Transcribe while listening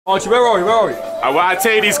Archie, where are we? Where are we? I want to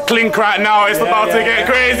take this clink right now. It's about to get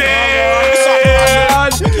crazy.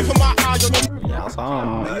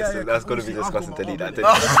 That's gonna be disgusting to lead that thing.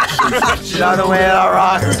 Down the way,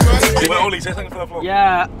 alright. Wait, Ollie, say something for the vlog.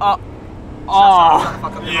 Yeah,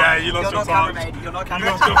 yeah, you lost your time. You're not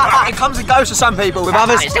camera. It comes and goes for some people. With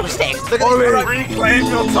others, it still sticks. Ollie, reclaim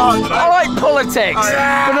your time. I like politics,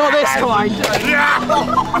 but not this kind. Yeah.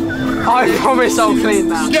 I promise I'll clean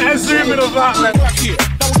that. Get a zoom in of that, man.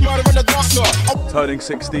 Turning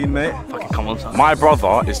 16, mate. Fucking come on, son. My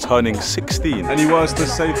brother is turning 16. Any words to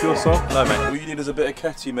say for yourself? No, mate. All you need is a bit of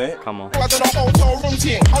ketty, mate. Come on.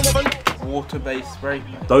 Water-based spray.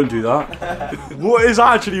 Don't do that. What is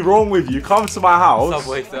actually wrong with you? Come to my house.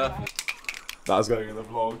 Subway stuff. That's going in the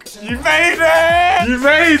vlog. You made it! You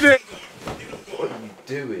made it! What are you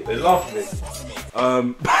doing? They love me.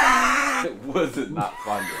 It wasn't that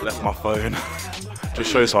fun. Left my phone. Just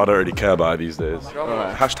shows how I don't really care about it these days.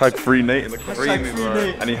 Right. Hashtag free Nate in the comments.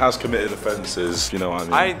 Nate. And he has committed offences, you know what I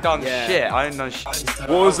mean? I ain't done shit. I ain't done shit.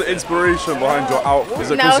 What was the inspiration behind your outfit?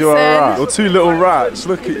 Is it because you're a rat? You're two little rats.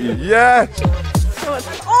 Look at you. Yes!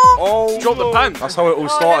 Oh! Drop the pen. That's how it all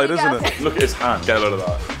started, isn't it? Look at his hand. Get a load of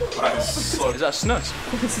that. Is that a snus?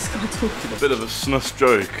 What is this guy talking? A bit of a snus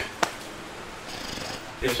joke.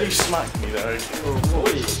 If you smack me though.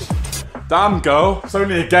 Damn, girl. It's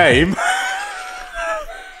only a game.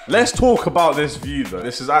 Let's talk about this view though.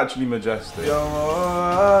 This is actually majestic. What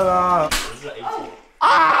was that?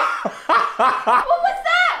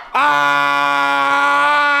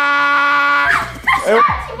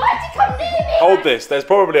 Why'd you come near me? Hold this. There's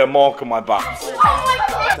probably a mark on my back. Oh my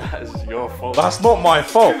god! That is your fault. That's not my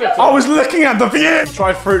fault. I was looking at the view.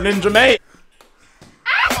 Try Fruit Ninja, mate.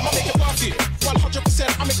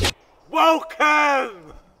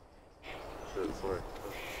 Welcome! Sorry.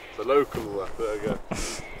 It's a local one. There we go.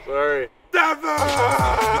 Sorry. Devon!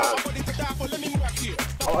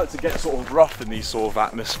 I like to get sort of rough in these sort of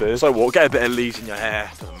atmospheres. So what? Get a bit of leaves in your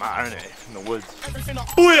hair. Doesn't matter, innit? In the woods.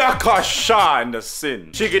 Booyakasha in the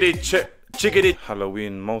sin. Chickadee chickadee.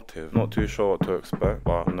 Halloween motive. Not too sure what to expect,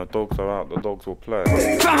 but when the dogs are out, the dogs will play.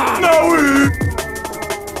 No!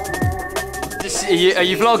 Are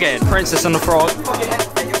you vlogging? Princess and the Frog.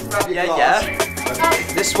 Yeah.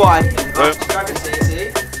 This one. Dragon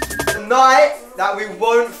see? Tonight that we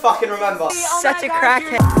won't fucking remember. Such a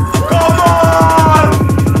crackhead. Come on!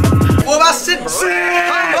 What about Sid? Sit!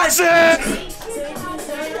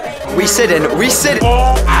 We sit.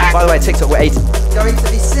 By the way, TikTok, we're 80. Going to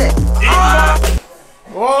be sick.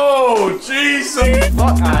 Oh, Jesus!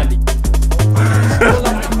 Fuck Andy.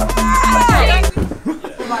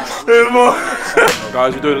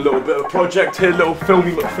 Guys, we're doing a little bit of a project here, little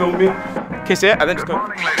filmy. Kiss it, and then just go.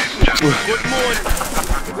 Good morning.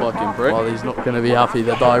 Fucking prick. Well, he's not going to be happy.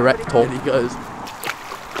 The director, he goes.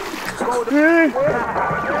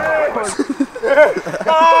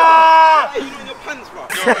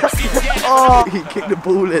 He kicked the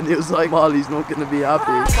ball in. It was like, Marley's not going to be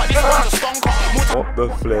happy. What the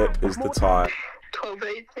flip is the time?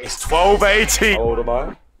 12:80. It's 12:80. How old am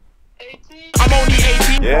I? 18. I'm only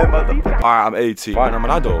 18. Yeah, mother. Alright, I'm 18. Fine, I'm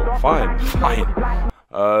an adult. Fine.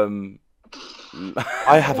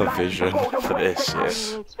 I have a vision for this,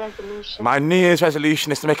 yes. My New Year's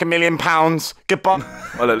resolution is to make £1 million. Goodbye.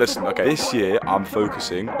 Well, look, listen, okay. This year, I'm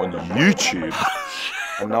focusing on YouTube.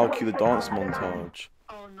 And now cue the dance montage.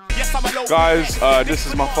 Guys, this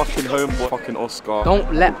is my fucking homeboy, fucking Oscar.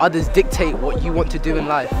 Don't let others dictate what you want to do in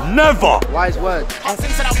life. Never! Wise word.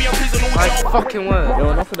 Wise fucking word. Yo,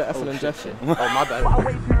 enough of the effing injection. Oh, my bad.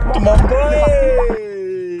 Come on, boy!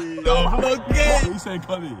 What are you saying,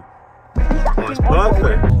 Connie? Oh, it's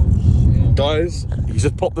perfect. Guys, you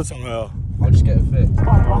just pop the tyre. I'll just get it fit.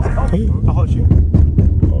 Oh shit.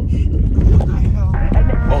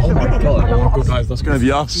 Oh my god. Oh my god, guys, that's gonna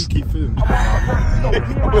be us. Keep film.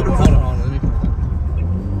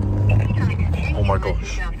 Oh my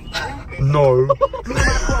gosh. No.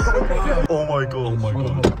 Oh my god. Oh my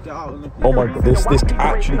god. Oh my god. This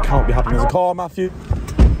actually can't be happening as a car, Matthew.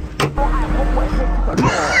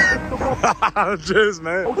 Cheers,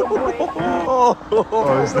 mate. Oh,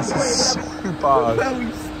 this is so bad. We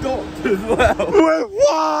stopped as well. Wait,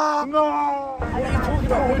 what? No. What are you talking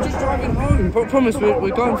about? We're just driving home. But promise,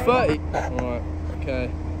 we're going 30. Alright, okay.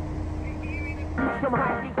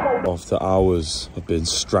 After hours of being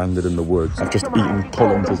stranded in the woods, I've just eaten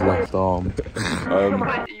Collins's left arm.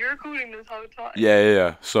 You're recording this whole time?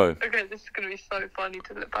 Yeah. So. Okay, this is gonna be so funny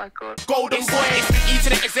to look back on. Golden boy, E to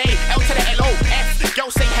the S A, L to the L O, F. Girl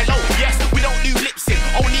say hello, yes, we don't do lip sync,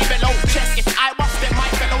 only below chest. If I bust them, my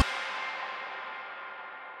fellow